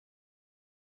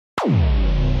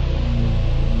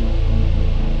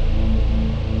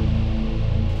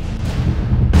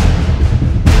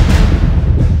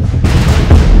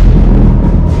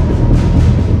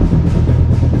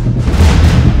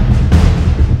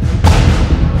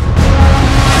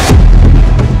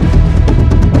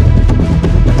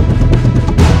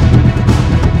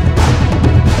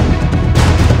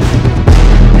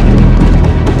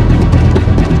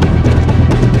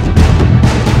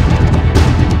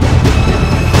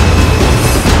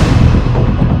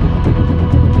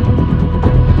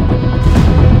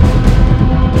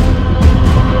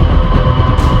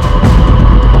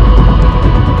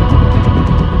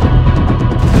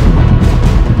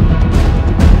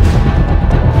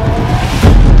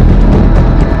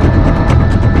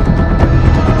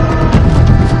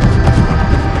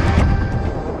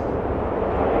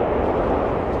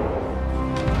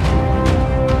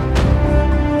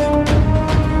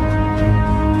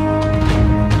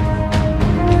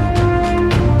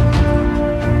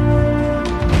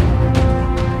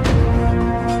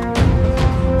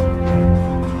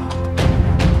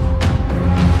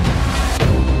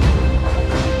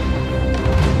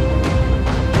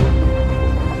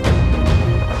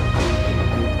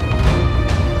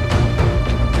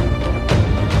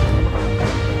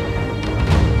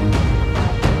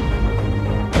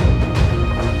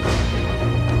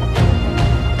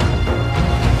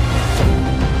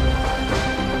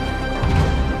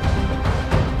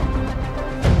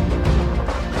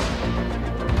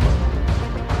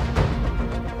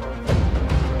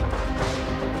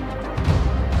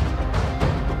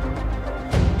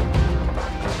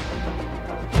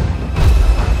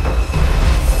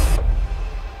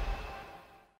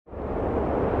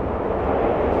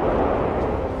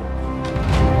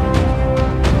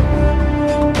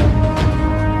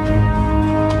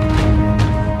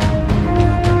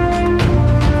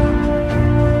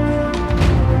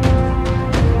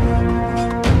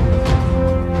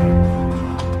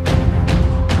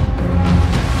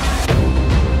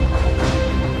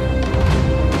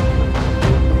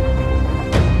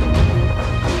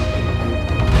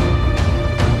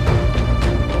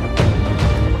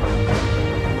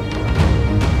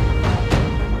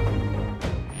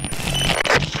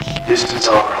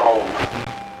our home.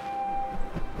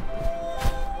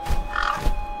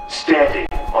 Standing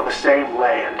on the same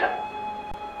land,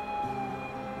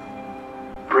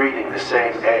 breathing the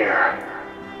same air,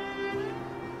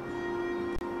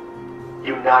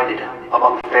 united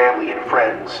among family and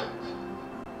friends,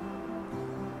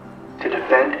 to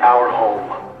defend our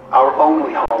home, our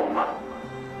only home.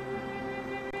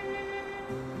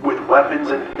 With weapons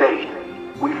and faith,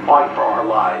 we fight for our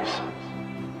lives.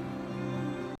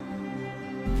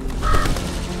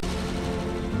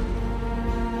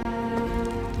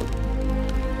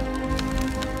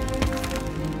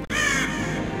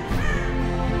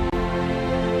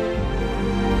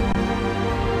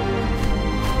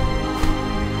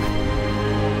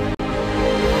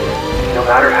 No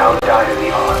matter how dire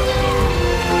the odds,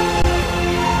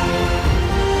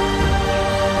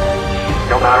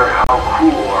 no matter how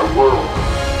cruel our world,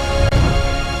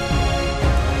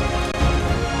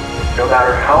 no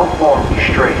matter how far we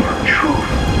stray from truth,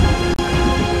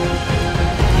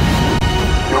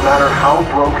 no matter how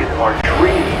broken our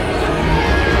dreams,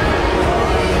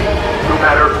 no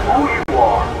matter who you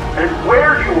are and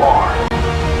where you are,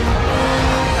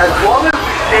 as long as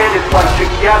we stand and fight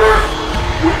together,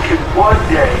 we can one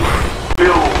day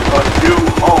build a new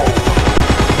home.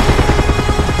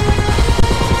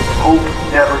 Hope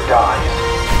never dies.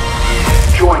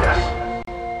 Join us.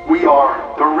 We are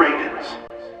the Ravens.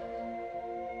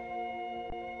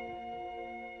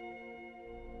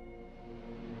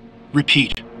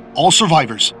 Repeat. All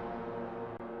survivors.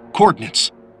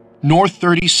 Coordinates. North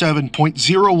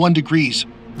 37.01 degrees.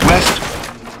 West